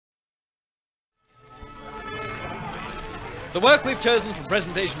The work we've chosen for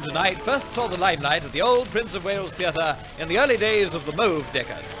presentation tonight first saw the limelight at the old Prince of Wales Theatre in the early days of the Mauve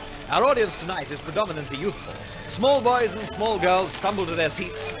decade. Our audience tonight is predominantly youthful. Small boys and small girls stumble to their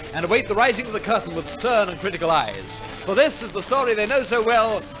seats and await the rising of the curtain with stern and critical eyes. For this is the story they know so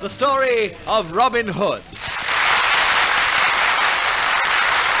well, the story of Robin Hood.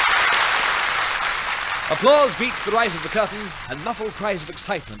 Applause beats the rise of the curtain and muffled cries of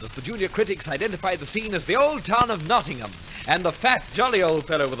excitement as the junior critics identify the scene as the old town of Nottingham and the fat, jolly old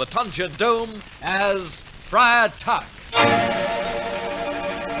fellow with a tonsured dome as Friar Tuck.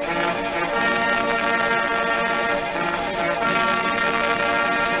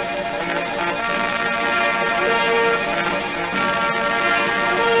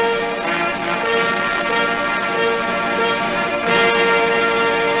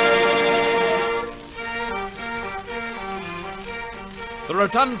 The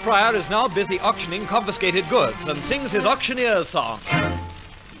rotund friar is now busy auctioning confiscated goods and sings his auctioneer's song.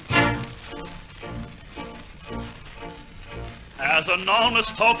 As an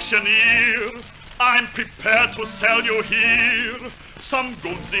honest auctioneer, I'm prepared to sell you here some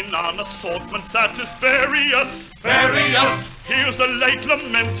goods in an assortment that is various. Various! Here's a late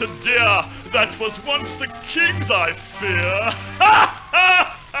lamented deer that was once the king's, I fear. Ha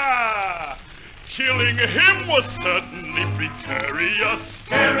ha ha! Killing him was certainly precarious.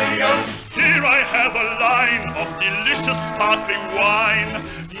 Precarious! Here I have a line of delicious sparkling wine,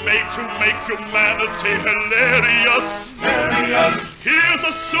 made to make humanity hilarious. Hilarious! Here's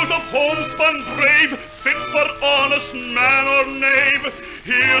a suit of homespun brave, fit for honest man or knave.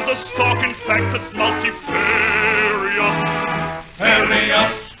 Here's a stock, in fact, that's multifarious.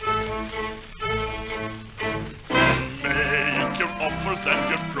 Various! Make your offers and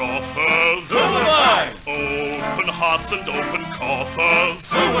your proffers. Who am I? Open hearts and open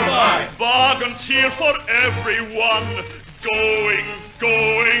coffers. Who am I? Bargains here for everyone. Going,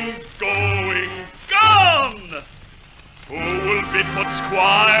 going, going, gone! Who will bid what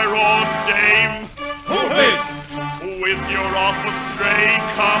squire or dame? Who bid? With your offers, pray,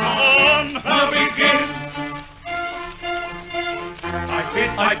 come on. Now begin! I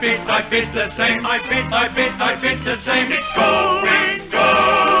bid the same. I bid the same. It's going,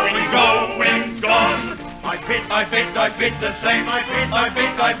 going, going, gone. I bid the same. I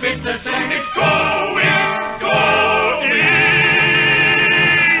bid the same. It's going, going,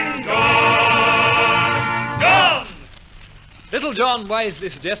 gone. Little John wisely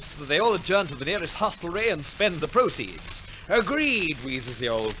suggests that they all adjourn to the nearest hostelry and spend the proceeds. Agreed, wheezes the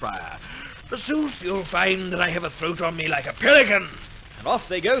old friar. Forsooth, you'll find that I have a throat on me like a pelican. And off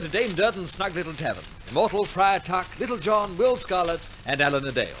they go to Dame Durden's snug little tavern. Immortal Friar Tuck, Little John, Will Scarlet, and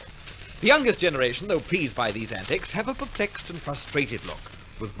Eleanor Dale. The youngest generation, though pleased by these antics, have a perplexed and frustrated look.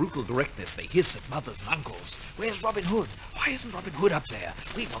 With brutal directness, they hiss at mothers and uncles. Where's Robin Hood? Why isn't Robin Hood up there?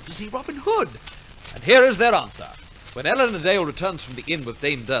 We want to see Robin Hood. And here is their answer. When Eleanor Dale returns from the inn with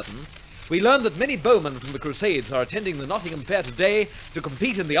Dame Durden, we learn that many bowmen from the Crusades are attending the Nottingham Fair today to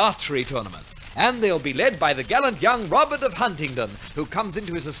compete in the archery tournament. And they'll be led by the gallant young Robert of Huntingdon, who comes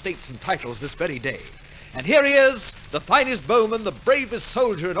into his estates and titles this very day. And here he is, the finest bowman, the bravest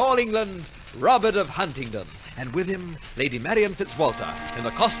soldier in all England, Robert of Huntingdon. And with him, Lady Marian Fitzwalter, in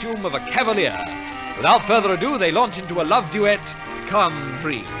the costume of a cavalier. Without further ado, they launch into a love duet, Come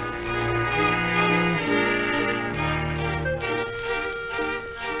Dream.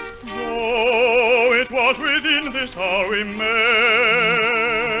 Oh, it was within this hour we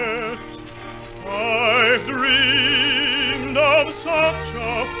met. I've dreamed of such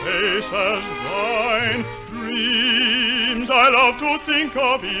a face as thine, dreams I love to think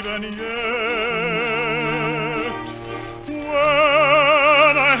of even yet.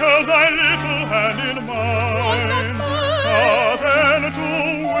 When I held thy little hand in mine, then to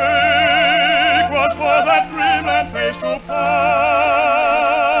wake was for that dreamland face to find.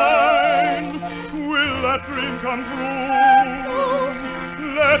 Will that dream come true?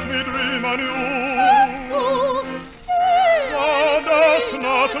 Let me dream anew. Thou dost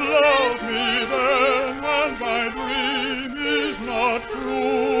not love me then, and my dream is not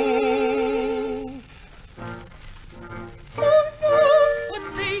true. What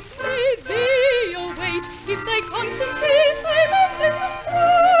fate may thee await if thy constancy thy love does not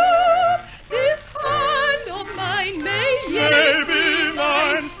prove? This hand of mine may yet be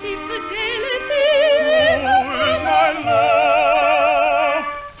mine, if fidelity who is my love,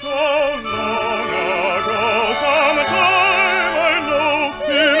 so long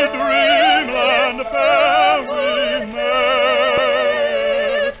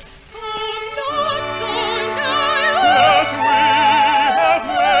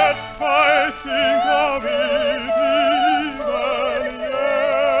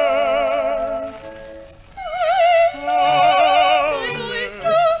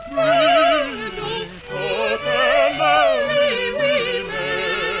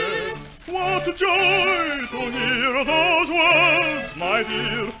what joy to hear those words, my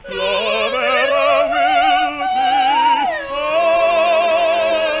dear. Love ever will be our guide.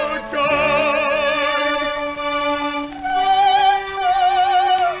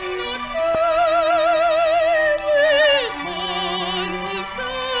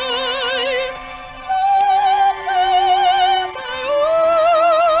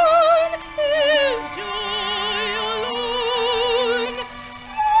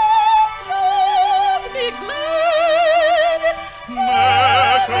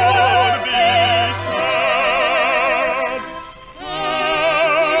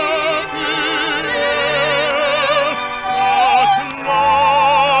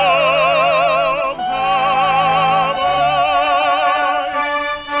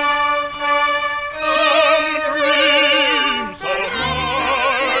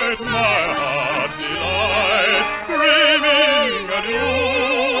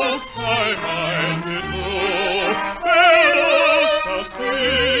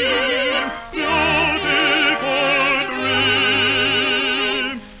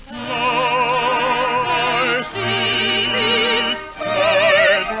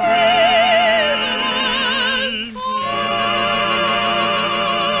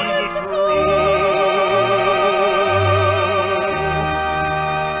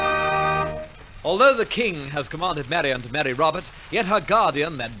 Although the king has commanded Marian to marry Robert, yet her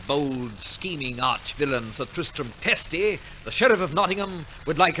guardian, that bold, scheming arch-villain Sir Tristram Testy, the Sheriff of Nottingham,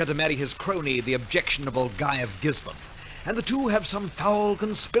 would like her to marry his crony, the objectionable Guy of Gisborne. And the two have some foul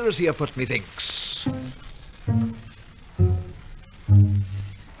conspiracy afoot, methinks.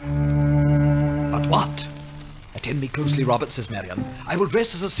 But what? Attend me closely, Robert, says Marian. I will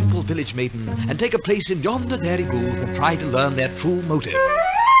dress as a simple village maiden and take a place in yonder dairy booth and try to learn their true motive.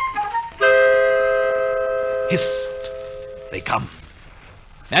 Hist! They come.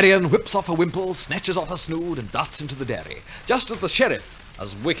 Marian whips off her wimple, snatches off her snood, and darts into the dairy, just as the sheriff,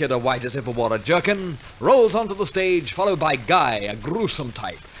 as wicked a wight as ever wore a jerkin, rolls onto the stage, followed by Guy, a gruesome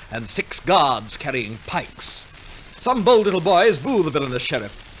type, and 6 guards carrying pikes. Some bold little boys boo the villainous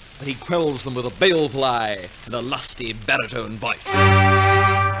sheriff, but he quells them with a baleful eye and a lusty baritone voice.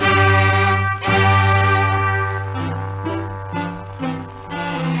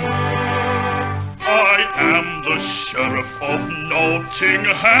 The Sheriff of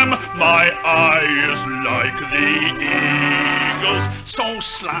Nottingham, my eye is like the eagle's, so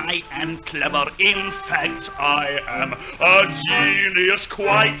sly and clever, in fact I am a genius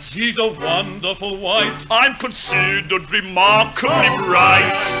quite. He's a wonderful wight. I'm considered remarkably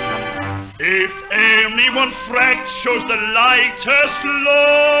bright. If anyone fractures the lightest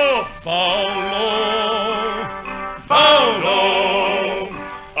law, Bow low, bow low.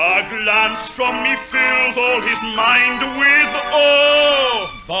 A glance from me fills all his mind with awe.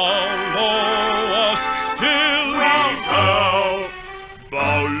 bow low, still. Bow,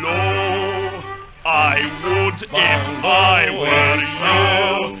 bow low. I would if I were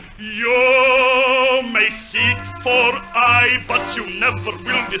you. You may seek for I, but you never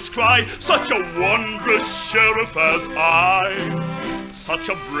will descry such a wondrous sheriff as I. Such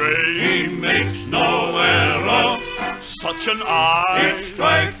a brain, He makes no error. such an eye, It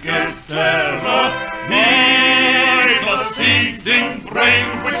striketh terror. He's a seething brain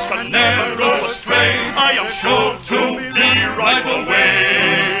which can never go astray. I am sure to be right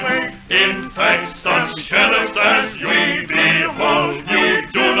away. In fact, such sheriffs as we behold, you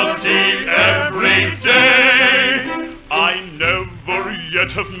do not see every day. I never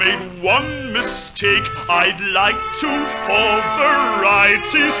yet have made one mistake. I'd like to, for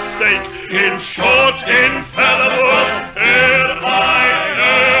variety's sake, in short, infallible, here I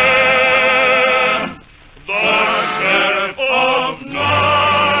am, the Sheriff of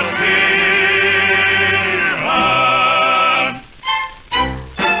Nottingham.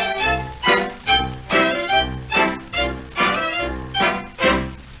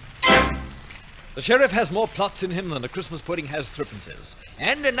 The sheriff has more plots in him than a Christmas pudding has threepences.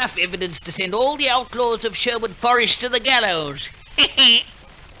 And enough evidence to send all the outlaws of Sherwood Forest to the gallows.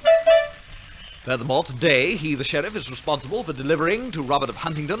 Furthermore, today, he, the sheriff, is responsible for delivering to Robert of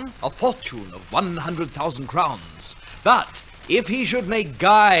Huntingdon a fortune of 100,000 crowns. But if he should make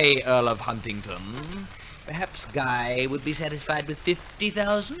Guy Earl of Huntingdon, perhaps Guy would be satisfied with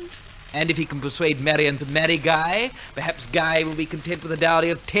 50,000? And if he can persuade Marian to marry Guy, perhaps Guy will be content with a dowry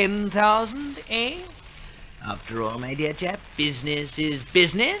of 10,000, eh? After all, my dear chap, business is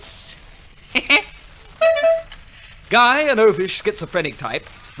business. Guy, an oafish, schizophrenic type,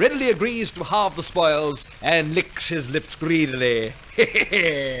 readily agrees to halve the spoils and licks his lips greedily.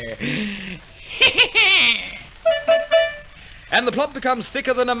 And the plot becomes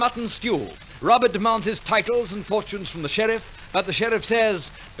thicker than a mutton stew. Robert demands his titles and fortunes from the sheriff, but the sheriff says,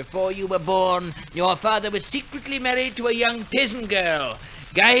 Before you were born, your father was secretly married to a young peasant girl.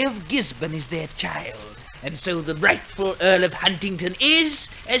 Guy of Gisborne is their child, and so the rightful Earl of Huntingdon is,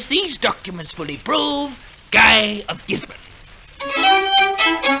 as these documents fully prove, Guy of Gisborne.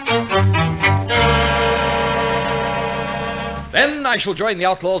 Then I shall join the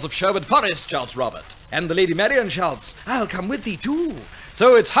outlaws of Sherwood Forest, shouts Robert. And the Lady Marian shouts, I'll come with thee too.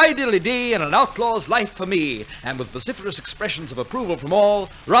 So it's hi-diddly-dee and an outlaw's life for me. And with vociferous expressions of approval from all,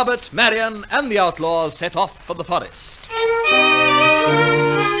 Robert, Marian, and the outlaws set off for the forest.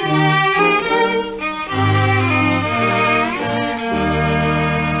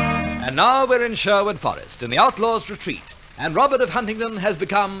 And now we're in Sherwood Forest, in the outlaws' retreat. And Robert of Huntingdon has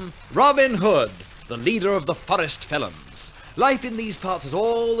become Robin Hood, the leader of the forest felons. Life in these parts has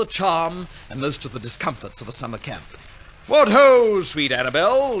all the charm and most of the discomforts of a summer camp. What ho, sweet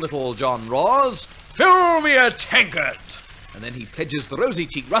Annabel, Little John roars, fill me a tankard! And then he pledges the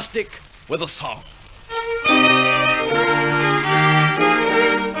rosy-cheeked rustic with a song.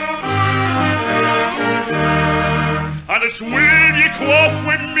 And it's will ye quaff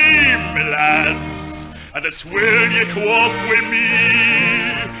with me, me lads, and it's will ye quaff with me.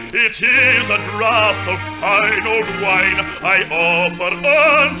 It is a draught of fine old wine I offer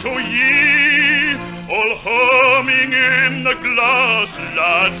unto ye. All humming in the glass,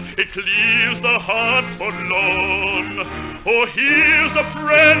 lads, it clears the heart forlorn. Oh, here's a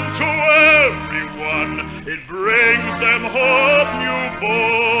friend to everyone, it brings them hope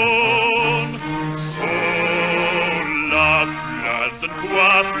newborn. So, lads and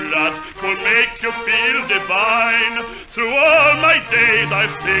quaff, lads, 'twill make you feel divine. Through all my days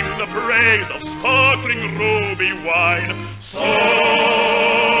I've sing the praise of sparkling ruby wine. So,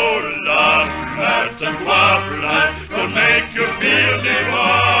 lads and quaff, lads, 'twill make you feel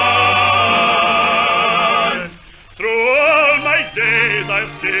divine. Through all my days I'll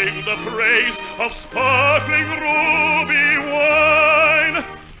sing the praise of sparkling ruby wine.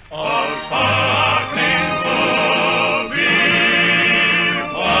 Of sparkling ruby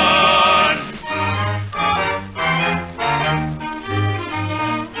wine.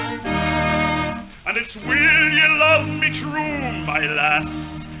 And it's will ye love me true, my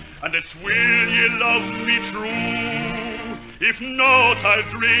lass, and it's will ye love me true. If not, I'll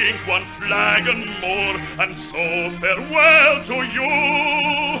drink one flagon more, and so farewell to you.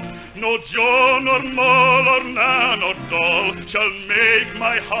 No John or Mull or Nan or Doll shall make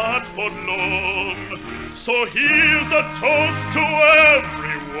my heart forlorn. So here's a toast to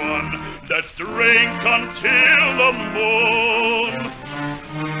everyone, let's drink until the morn.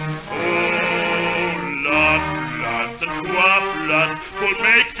 Lads and quaff, lads, 'twill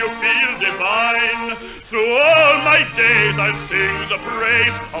make you feel divine. Through all my days I'll sing the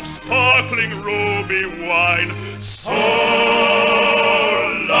praise of sparkling ruby wine. So,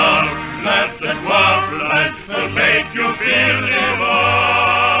 lads and quaff, lads, 'twill make you feel divine.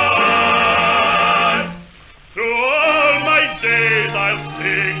 Through all my days I'll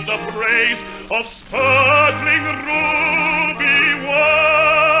sing the praise of sparkling ruby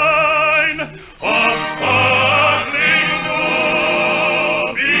wine. Of sparkling ruby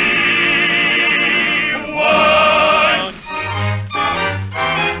wine.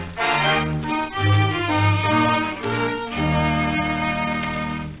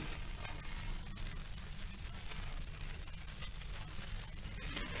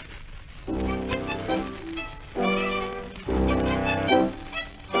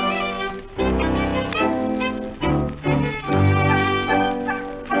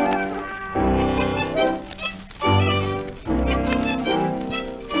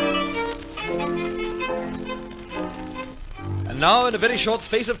 Now, in a very short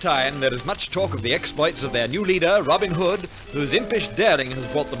space of time, there is much talk of the exploits of their new leader, Robin Hood, whose impish daring has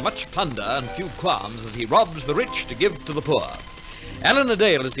brought them much plunder and few qualms as he robs the rich to give to the poor. Eleanor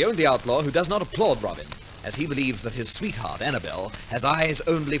Dale is the only outlaw who does not applaud Robin, as he believes that his sweetheart, Annabel, has eyes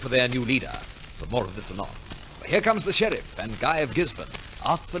only for their new leader. But more of this anon. For here comes the sheriff and Guy of Gisborne,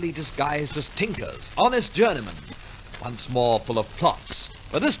 artfully disguised as tinkers, honest journeymen, once more full of plots,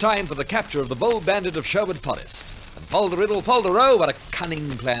 but this time for the capture of the bold bandit of Sherwood Forest. And Fol-de-riddle, Fol-de-row, what a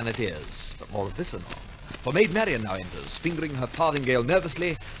cunning plan it is. But more of this anon. For Maid Marian now enters, fingering her farthingale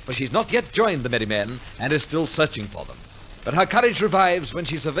nervously, for she's not yet joined the merry men, and is still searching for them. But her courage revives when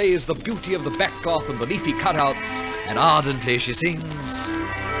she surveys the beauty of the backcloth and the leafy cutouts, and ardently she sings.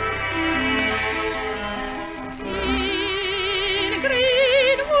 In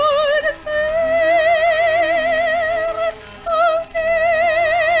greenwood fair, of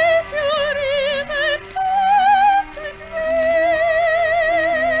nature is a castle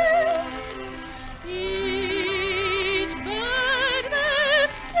rest.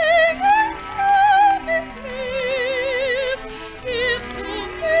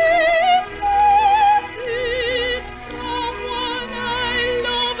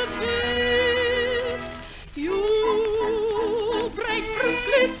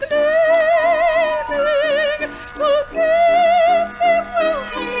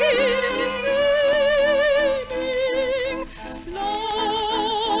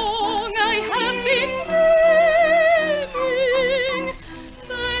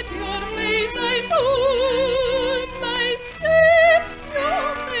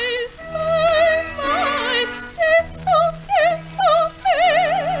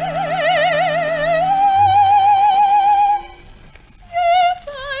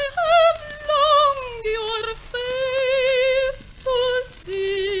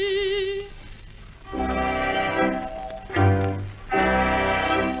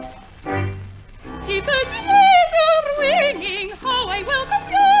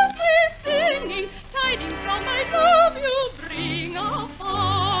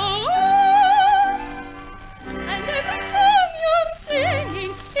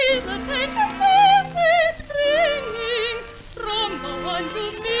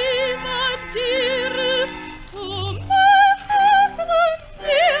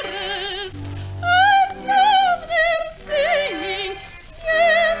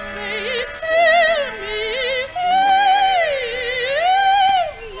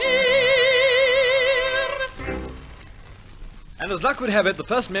 And as luck would have it, the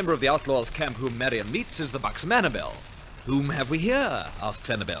first member of the outlaws' camp whom Marian meets is the buxom Annabel. "Whom have we here?" asks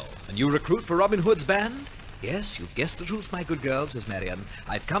Annabel. "A new recruit for Robin Hood's band?" "Yes, you've guessed the truth, my good girl," says Marian.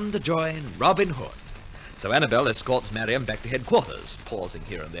 "I've come to join Robin Hood." So Annabel escorts Marian back to headquarters, pausing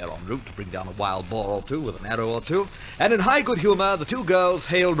here and there en route to bring down a wild boar or two with an arrow or two, and in high good humour the two girls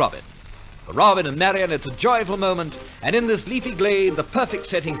hail Robin. For Robin and Marian it's a joyful moment, and in this leafy glade, the perfect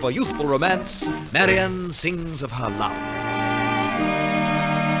setting for youthful romance, Marian sings of her love.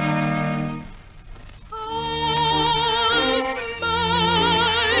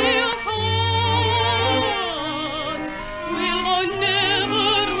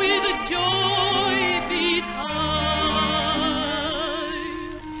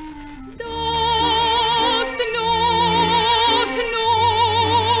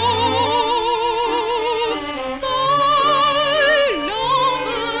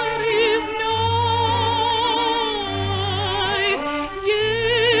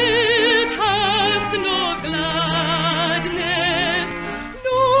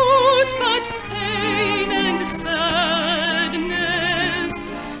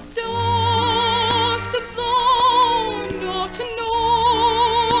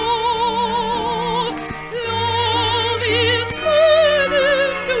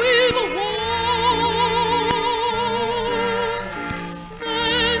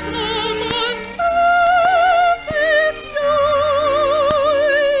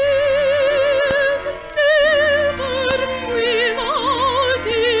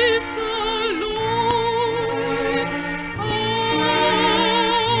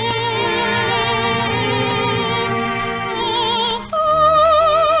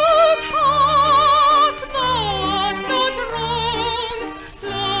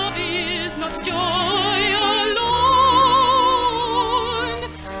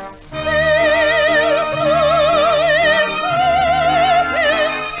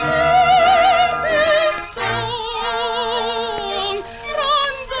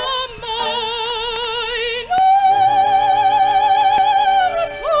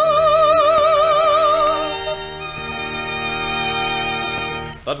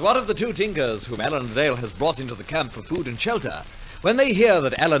 But what of the two tinkers whom Alan Dale has brought into the camp for food and shelter? When they hear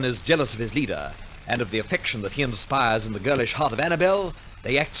that Alan is jealous of his leader, and of the affection that he inspires in the girlish heart of Annabel,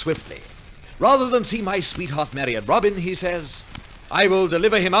 they act swiftly. "Rather than see my sweetheart marry a Robin," he says, "I will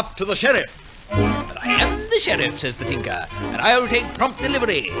deliver him up to the sheriff." "But I am the sheriff," says the tinker, "and I'll take prompt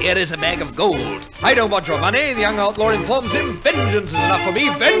delivery. Here is a bag of gold." "I don't want your money," the young outlaw informs him. "Vengeance is enough for me,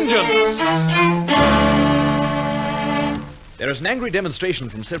 vengeance!" There is an angry demonstration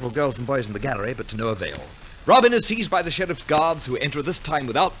from several girls and boys in the gallery, but to no avail. Robin is seized by the sheriff's guards, who enter this time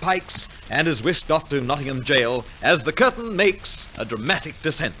without pikes, and is whisked off to Nottingham jail as the curtain makes a dramatic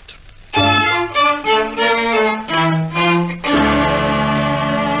descent.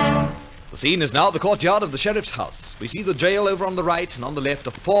 The scene is now the courtyard of the sheriff's house. We see the jail over on the right, and on the left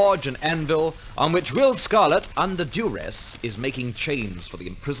a forge and anvil on which Will Scarlet, under duress, is making chains for the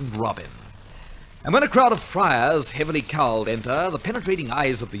imprisoned Robin. And when a crowd of friars, heavily cowled, enter, the penetrating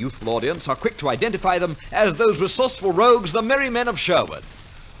eyes of the youthful audience are quick to identify them as those resourceful rogues, the merry men of Sherwood.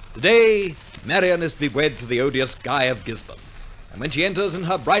 Today, Marian is to be wed to the odious Guy of Gisborne, and when she enters in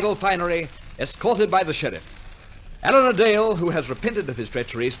her bridal finery, escorted by the sheriff, Alan Dale, who has repented of his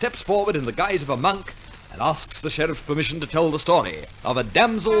treachery, steps forward in the guise of a monk and asks the sheriff's permission to tell the story of a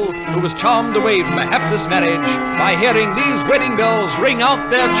damsel who was charmed away from a hapless marriage by hearing these wedding bells ring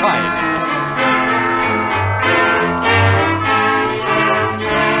out their chimes.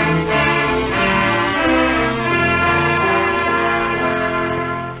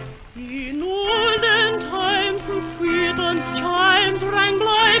 In olden times, Sweden's chimes rang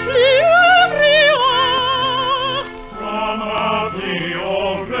blithely everywhere. From out the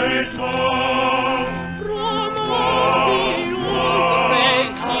old great town, From the old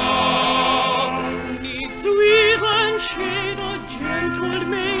great town, neath Sweden shade a gentle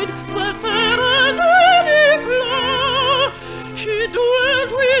maid, but fair as any flower. She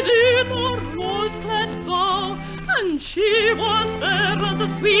dwelt within a rose-clad bower, and she was fair as the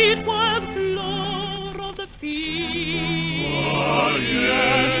sweet wild flower of the field. oh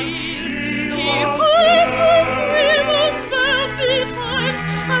yes, She heard Sweden's thirsty times,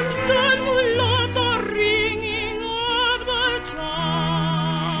 and learned to love the ringing of the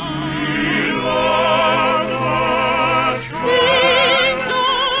chimes. she loved the Ding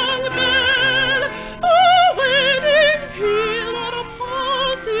dong bell, a wedding peal, or a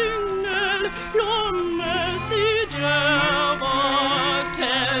passing knell, your message ever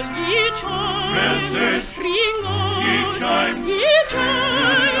tell ye chimes. Message, Ring on, ye chime, ye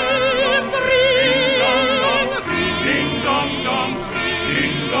chimes, ring, ding dong dong, ring. ding dong dong.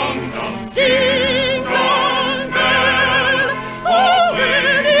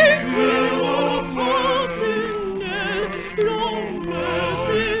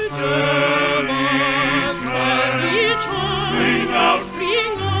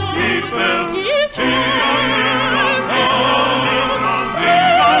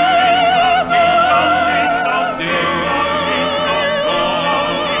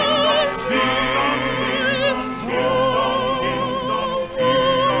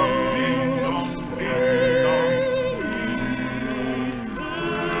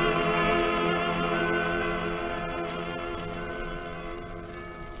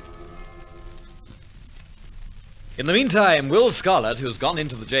 In the meantime, Will Scarlet, who's gone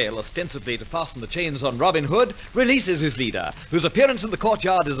into the jail ostensibly to fasten the chains on Robin Hood, releases his leader, whose appearance in the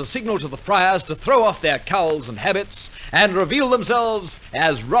courtyard is a signal to the friars to throw off their cowls and habits and reveal themselves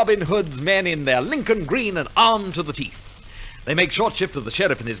as Robin Hood's men in their Lincoln green and armed to the teeth. They make short shift of the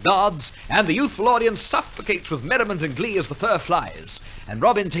sheriff and his guards, and the youthful audience suffocates with merriment and glee as the fur flies. And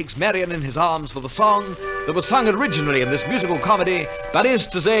Robin takes Marian in his arms for the song that was sung originally in this musical comedy, but is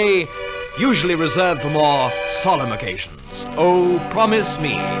to say, usually reserved for more solemn occasions. Oh, promise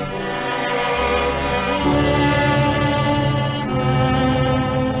me.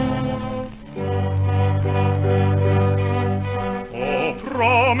 Oh,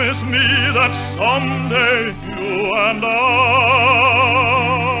 promise me that someday you and I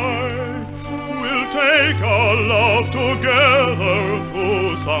will take our love together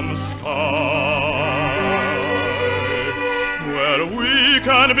to some sky where we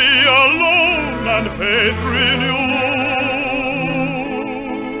can be alone and faith renew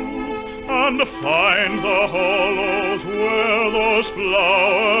and find the hollows where those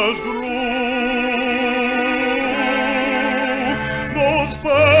flowers grew. Those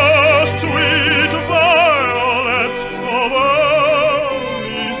first sweet violets of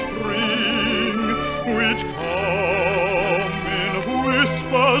early spring, which come in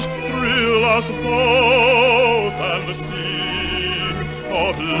whispers, thrill us both and sing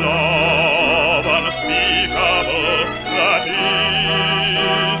of love unspeakable that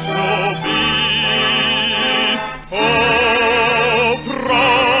is to be. Oh,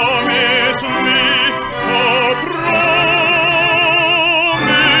 promise me, oh, promise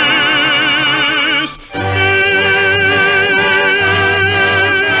me.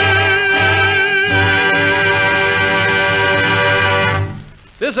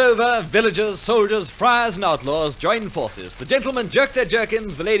 This over, villagers, soldiers, friars, and outlaws join forces. The gentlemen jerk their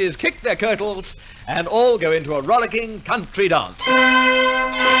jerkins, the ladies kick their kirtles, and all go into a rollicking country dance. Happy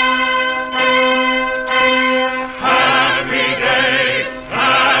day,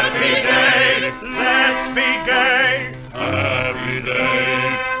 let's be gay. Happy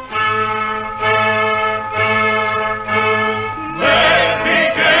day. Let's be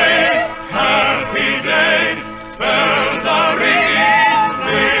gay, happy day. Bells are ringing,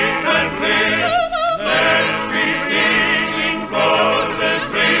 sweet and clear. Let's be singing, roses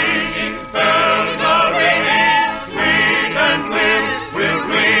ringing. Bells are ringing, sweet and clear. We'll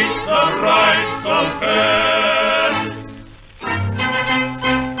greet the bride so fair.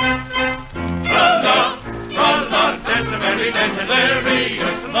 Dance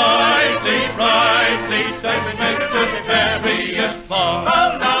hilarious, lively, brightly, dancing measures to be various far.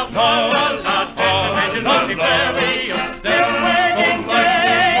 La la la la la, dancing measures to be various. They're so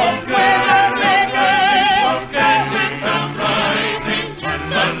brightly, so gayly, so gayly, so brightly.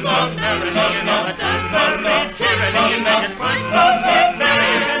 Love, love, merry, love, love, love, love, cheerily, love, love, love,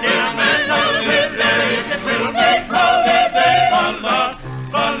 various, hilarious, it will make holiday. La la,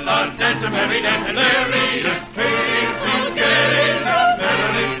 la la, dancing merry, dancing hilarious.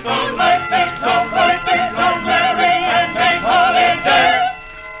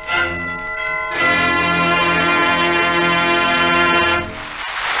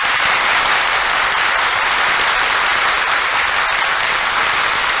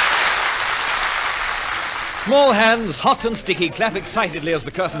 Small hands, hot and sticky, clap excitedly as the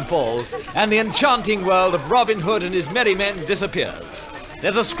curtain falls, and the enchanting world of Robin Hood and his merry men disappears.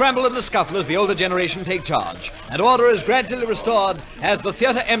 There's a scramble and a scuffle as the older generation take charge, and order is gradually restored as the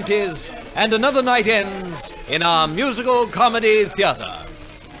theatre empties and another night ends in our musical comedy theatre.